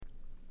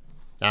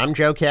I'm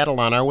Joe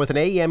Catalano with an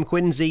AM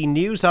Quincy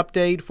news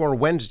update for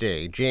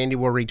Wednesday,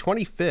 January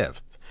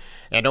 25th.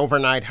 An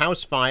overnight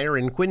house fire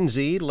in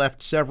Quincy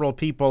left several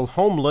people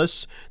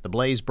homeless. The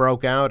blaze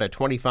broke out at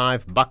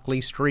 25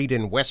 Buckley Street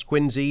in West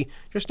Quincy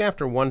just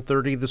after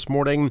 1:30 this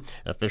morning.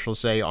 Officials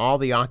say all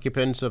the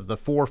occupants of the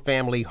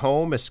four-family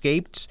home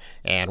escaped,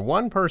 and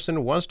one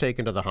person was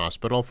taken to the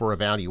hospital for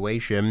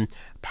evaluation.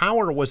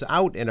 Power was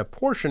out in a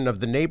portion of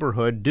the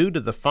neighborhood due to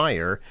the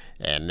fire,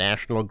 and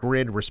National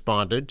Grid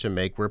responded to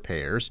make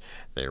repairs.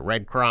 The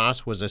Red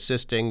Cross was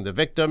assisting the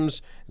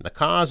victims. The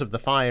cause of the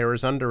fire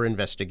is under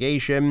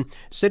investigation.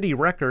 City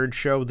records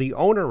show the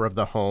owner of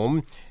the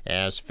home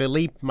as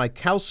Philippe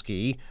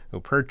Michalski, who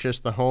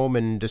purchased the home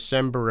in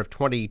December of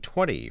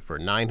 2020 for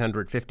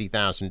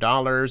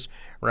 $950,000.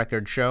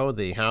 Records show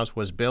the house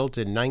was built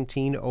in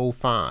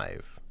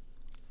 1905.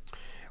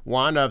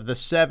 One of the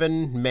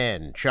 7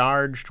 men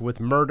charged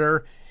with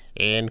murder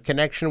in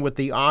connection with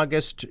the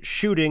August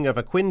shooting of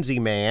a Quincy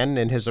man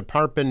in his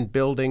apartment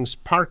building's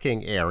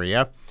parking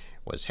area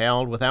was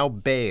held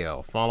without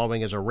bail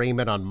following his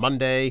arraignment on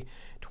Monday.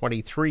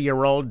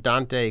 23-year-old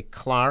Dante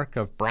Clark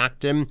of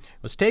Brockton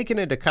was taken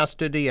into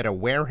custody at a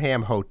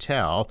Wareham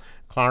hotel.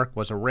 Clark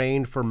was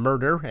arraigned for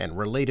murder and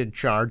related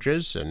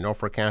charges in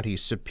Norfolk County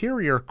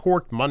Superior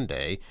Court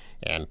Monday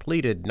and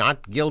pleaded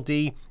not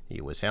guilty.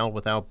 He was held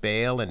without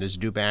bail and is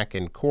due back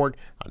in court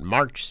on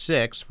March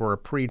 6 for a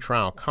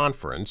pretrial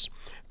conference.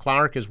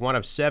 Clark is one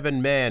of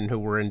 7 men who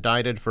were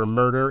indicted for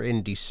murder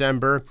in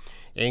December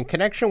in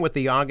connection with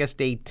the August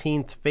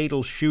 18th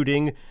fatal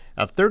shooting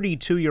of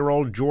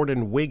 32-year-old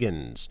Jordan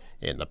Wiggins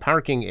in the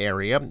parking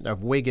area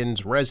of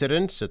Wiggins'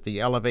 residence at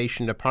the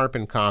Elevation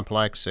apartment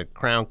complex at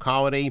Crown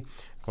Colony.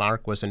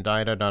 Clark was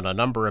indicted on a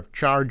number of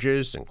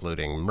charges,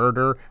 including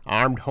murder,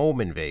 armed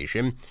home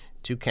invasion,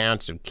 2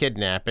 counts of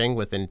kidnapping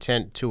with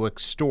intent to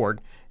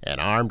extort,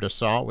 and armed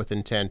assault with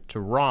intent to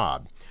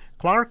rob.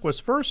 Clark was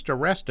first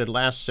arrested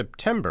last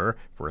September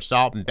for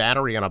assault and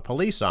battery on a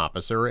police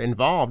officer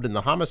involved in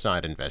the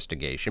homicide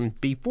investigation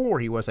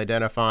before he was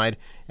identified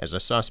as a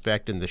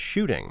suspect in the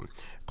shooting.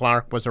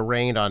 Clark was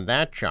arraigned on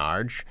that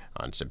charge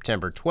on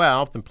September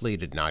 12th and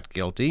pleaded not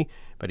guilty,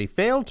 but he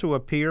failed to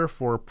appear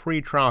for a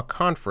pretrial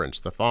conference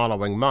the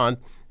following month,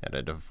 and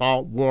a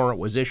default warrant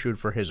was issued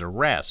for his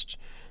arrest.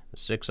 The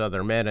 6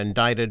 other men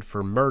indicted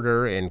for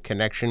murder in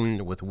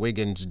connection with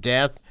Wiggins'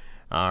 death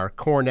are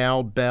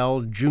Cornell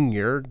Bell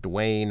Jr.,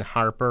 Dwayne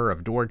Harper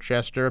of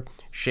Dorchester,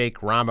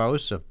 Shake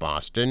Ramos of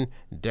Boston,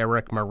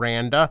 Derek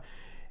Miranda,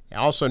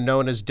 also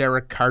known as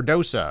Derek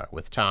Cardosa,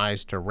 with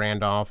ties to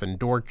Randolph and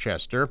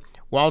Dorchester,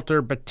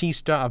 Walter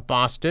Batista of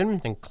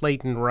Boston, and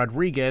Clayton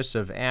Rodriguez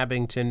of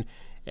Abington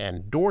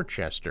and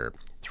Dorchester.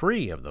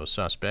 3 of those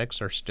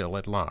suspects are still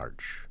at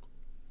large.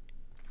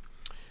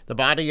 The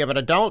body of an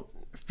adult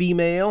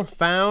female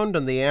found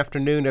on the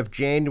afternoon of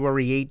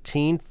January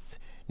 18th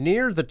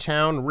near the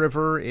town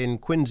river in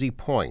Quincy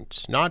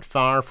Point, not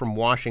far from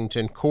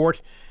Washington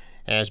Court,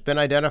 has been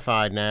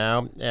identified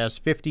now as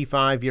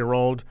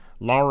 55-year-old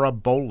Laura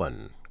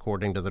Bolin.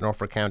 According to the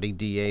Norfolk County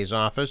DA's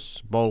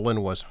office,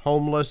 Bolin was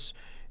homeless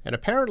and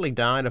apparently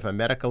died of a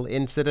medical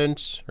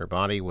incident. Her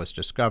body was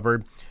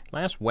discovered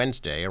last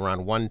Wednesday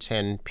around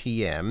 1:10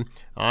 p.m.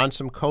 on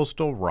some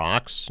coastal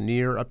rocks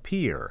near a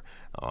pier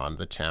on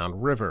the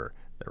town river.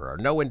 There are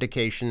no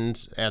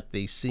indications at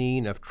the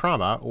scene of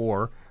trauma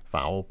or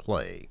foul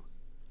play.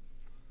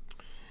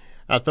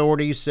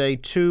 Authorities say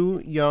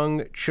 2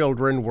 young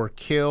children were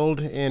killed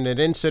in an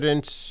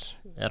incident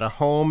at a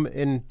home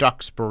in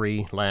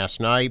Duxbury last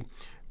night.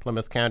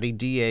 Plymouth County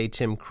DA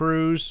Tim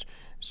Cruz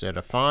said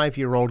a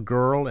 5-year-old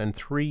girl and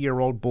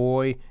 3-year-old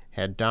boy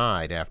had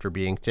died after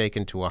being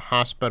taken to a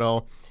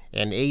hospital.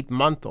 An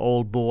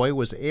 8-month-old boy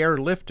was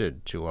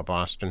airlifted to a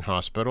Boston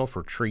hospital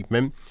for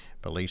treatment.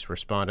 Police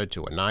responded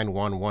to a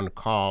 911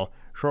 call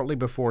shortly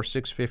before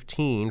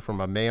 6:15 from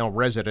a male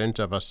resident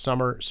of a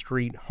Summer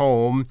Street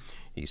home.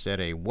 He said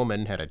a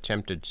woman had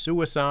attempted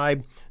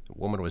suicide. The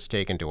woman was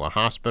taken to a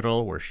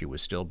hospital where she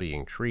was still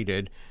being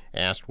treated.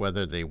 Asked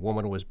whether the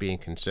woman was being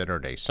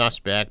considered a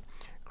suspect,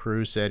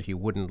 Cruz said he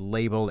wouldn't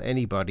label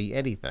anybody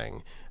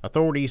anything.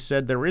 Authorities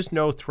said there is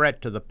no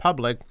threat to the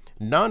public.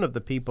 None of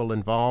the people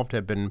involved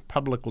have been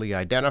publicly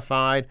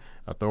identified.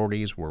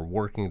 Authorities were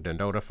working to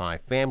notify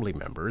family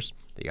members.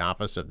 The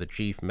Office of the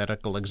Chief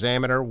Medical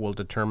Examiner will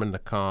determine the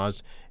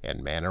cause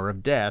and manner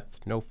of death.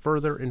 No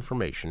further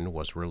information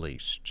was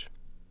released.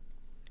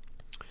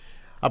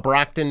 A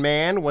Brockton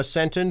man was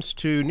sentenced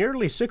to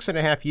nearly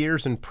 6.5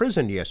 years in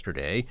prison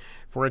yesterday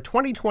for a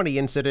 2020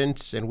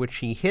 incident in which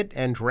he hit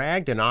and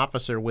dragged an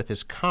officer with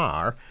his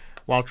car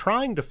while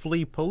trying to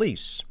flee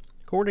police.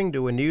 According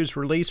to a news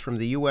release from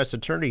the U.S.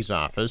 Attorney's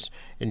Office,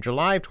 in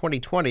July of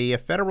 2020, a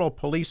federal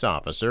police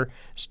officer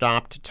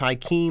stopped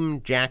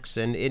Tykeem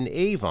Jackson in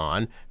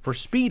Avon for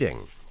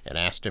speeding and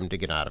asked him to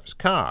get out of his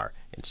car.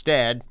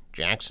 Instead,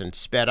 Jackson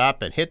sped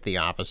up and hit the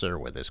officer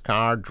with his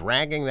car,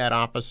 dragging that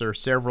officer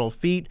several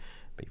feet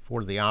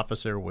before the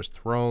officer was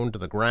thrown to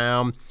the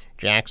ground.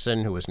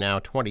 Jackson, who is now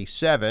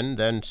 27,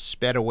 then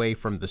sped away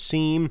from the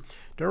scene.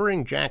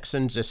 During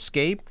Jackson's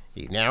escape,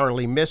 He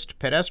narrowly missed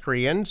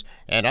pedestrians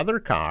and other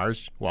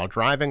cars while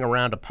driving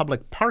around a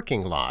public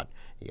parking lot.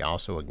 He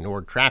also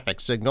ignored traffic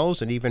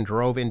signals and even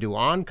drove into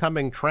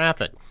oncoming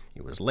traffic.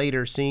 He was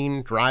later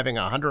seen driving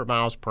 100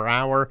 miles per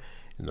hour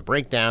in the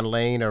breakdown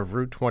lane of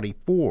Route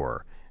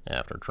 24.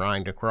 After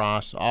trying to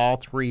cross all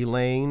 3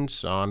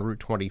 lanes on Route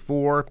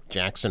 24,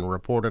 Jackson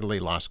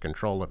reportedly lost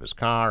control of his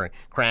car and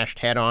crashed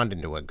head-on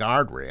into a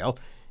guardrail.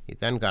 He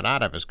then got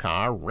out of his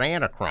car,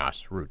 ran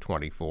across Route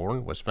 24,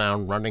 and was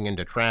found running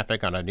into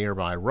traffic on a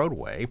nearby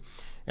roadway.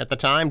 At the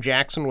time,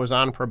 Jackson was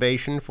on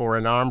probation for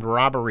an armed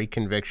robbery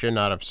conviction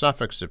out of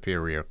Suffolk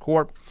Superior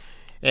Court.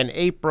 In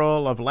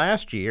April of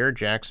last year,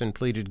 Jackson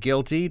pleaded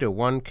guilty to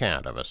 1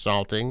 count of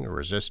assaulting,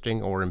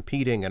 resisting, or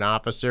impeding an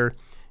officer.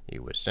 He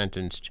was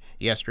sentenced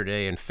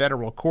yesterday in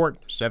federal court,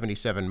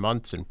 77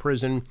 months in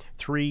prison,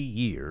 3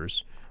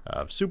 years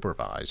of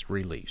supervised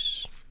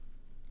release.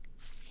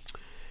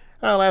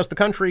 Well, as the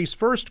country's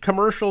first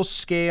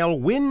commercial-scale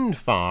wind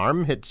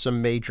farm hit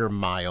some major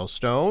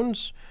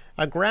milestones,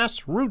 a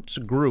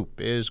grassroots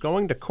group is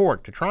going to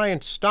court to try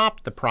and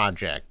stop the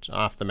project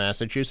off the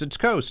Massachusetts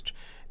coast.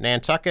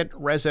 Nantucket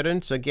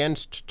Residents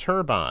Against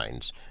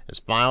Turbines has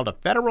filed a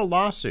federal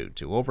lawsuit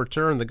to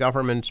overturn the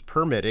government's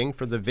permitting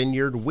for the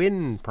Vineyard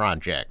Wind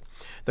project.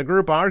 The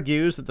group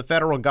argues that the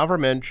federal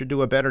government should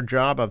do a better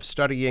job of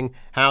studying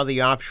how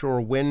the offshore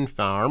wind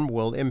farm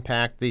will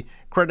impact the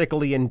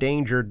critically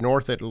endangered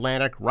North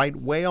Atlantic right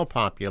whale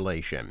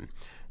population.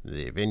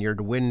 The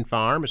Vineyard Wind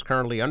Farm is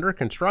currently under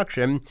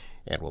construction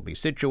and will be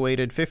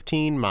situated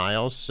 15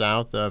 miles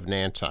south of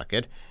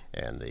Nantucket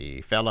and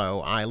the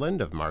fellow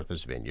island of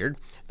Martha's Vineyard.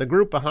 The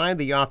group behind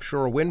the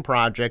offshore wind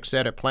project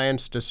said it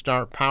plans to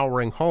start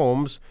powering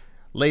homes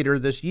later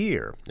this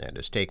year and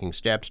is taking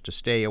steps to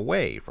stay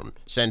away from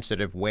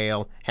sensitive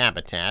whale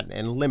habitat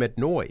and limit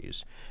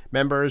noise.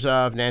 Members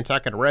of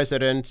Nantucket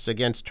Residents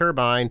Against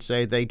Turbines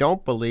say they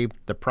don't believe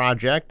the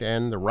project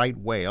and the right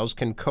whales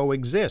can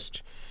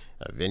coexist.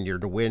 A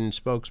Vineyard Wind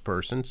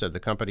spokesperson said the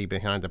company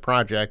behind the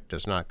project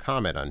does not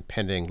comment on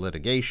pending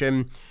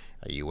litigation.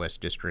 A U.S.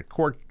 District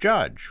Court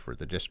judge for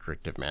the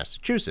District of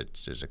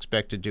Massachusetts is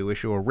expected to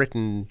issue a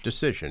written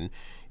decision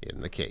in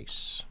the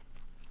case.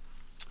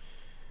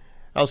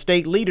 Well,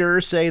 state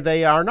leaders say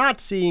they are not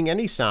seeing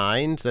any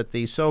signs that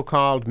the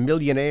so-called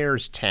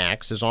millionaire's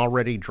tax is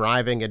already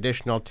driving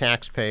additional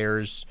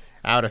taxpayers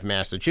out of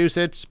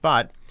Massachusetts,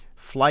 but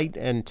flight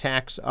and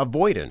tax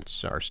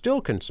avoidance are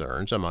still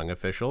concerns among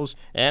officials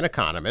and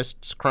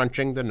economists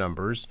crunching the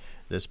numbers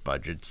this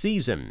budget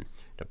season.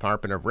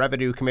 Department of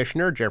Revenue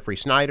Commissioner Jeffrey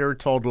Snyder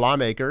told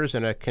lawmakers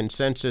in a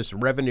consensus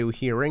revenue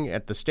hearing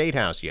at the State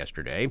House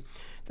yesterday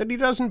that he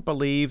doesn't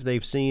believe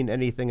they've seen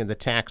anything in the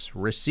tax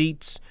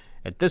receipts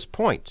at this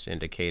point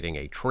indicating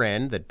a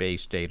trend that Bay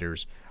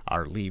Staters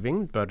are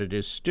leaving, but it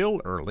is still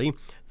early.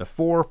 The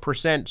 4%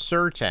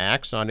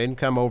 surtax on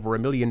income over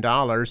 $1 million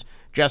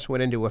just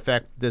went into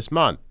effect this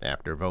month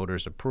after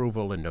voters'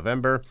 approval in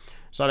November.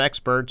 Some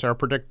experts are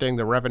predicting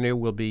the revenue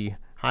will be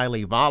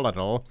highly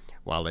volatile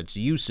while its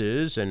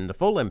uses and the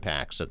full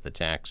impacts of the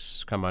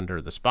tax come under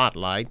the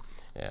spotlight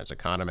as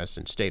economists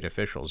and state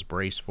officials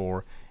brace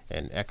for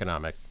an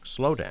economic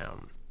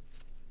slowdown.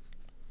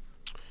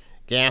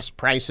 Gas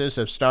prices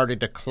have started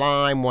to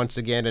climb once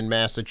again in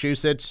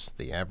Massachusetts.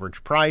 The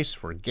average price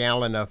for a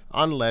gallon of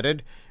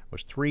unleaded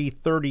was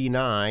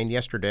 $3.39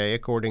 yesterday,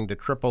 according to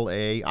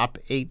AAA, up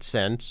 8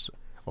 cents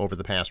over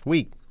the past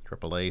week.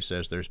 AAA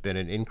says there's been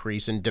an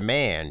increase in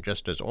demand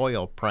just as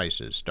oil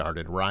prices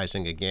started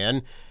rising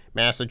again.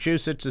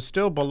 Massachusetts is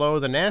still below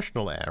the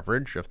national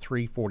average of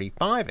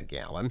 $3.45 a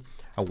gallon.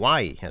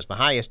 Hawaii has the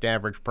highest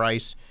average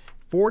price,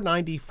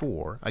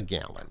 $4.94 a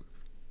gallon.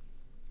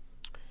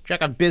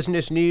 Check out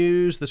business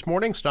news this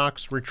morning.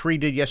 Stocks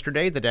retreated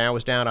yesterday. The Dow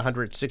was down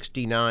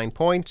 169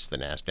 points. The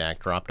Nasdaq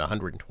dropped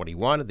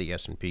 121, and the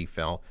S&P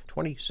fell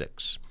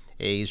 26.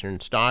 Asian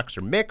stocks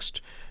are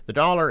mixed. The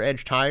dollar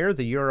edged higher.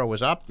 The euro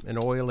was up,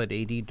 and oil at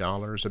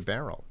 $80 a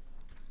barrel.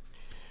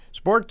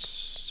 Sports,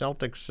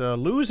 Celtics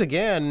lose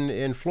again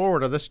in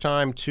Florida, this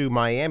time to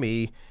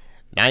Miami,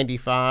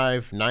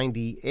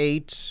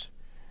 95-98.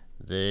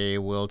 They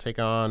will take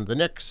on the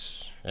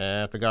Knicks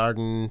at the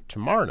Garden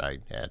tomorrow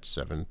night at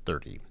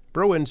 7:30.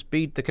 Bruins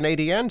beat the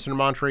Canadiens in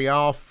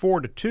Montreal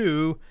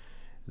 4-2.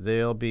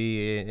 They'll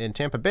be in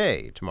Tampa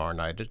Bay tomorrow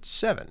night at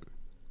 7.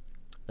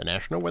 The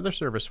National Weather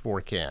Service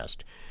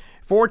forecast.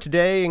 For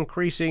today,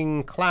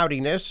 increasing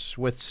cloudiness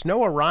with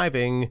snow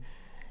arriving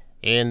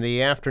in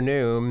the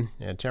afternoon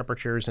and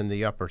temperatures in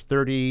the upper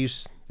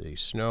 30s. The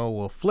snow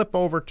will flip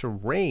over to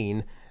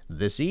rain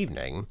this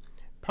evening.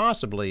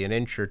 Possibly an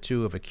inch or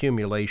two of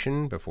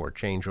accumulation before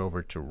change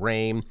over to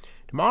rain.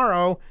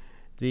 Tomorrow,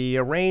 the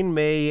rain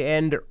may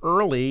end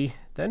early,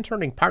 then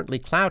turning partly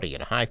cloudy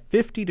at a high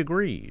 50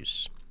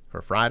 degrees.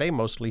 For Friday,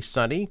 mostly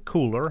sunny,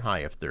 cooler, high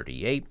of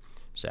 38.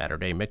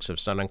 Saturday, mix of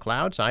sun and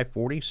clouds, high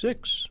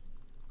 46.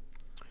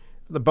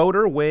 The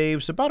boater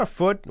waves about a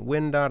foot.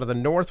 Wind out of the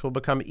north will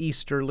become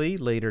easterly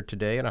later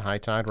today and a high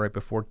tide right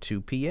before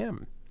 2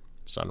 p.m.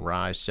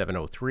 Sunrise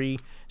 7:03,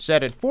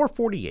 set at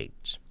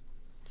 4:48.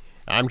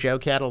 I'm Joe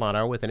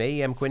Catalano with an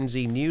AM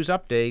Quincy news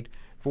update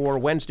for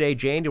Wednesday,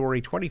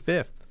 January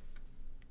 25th.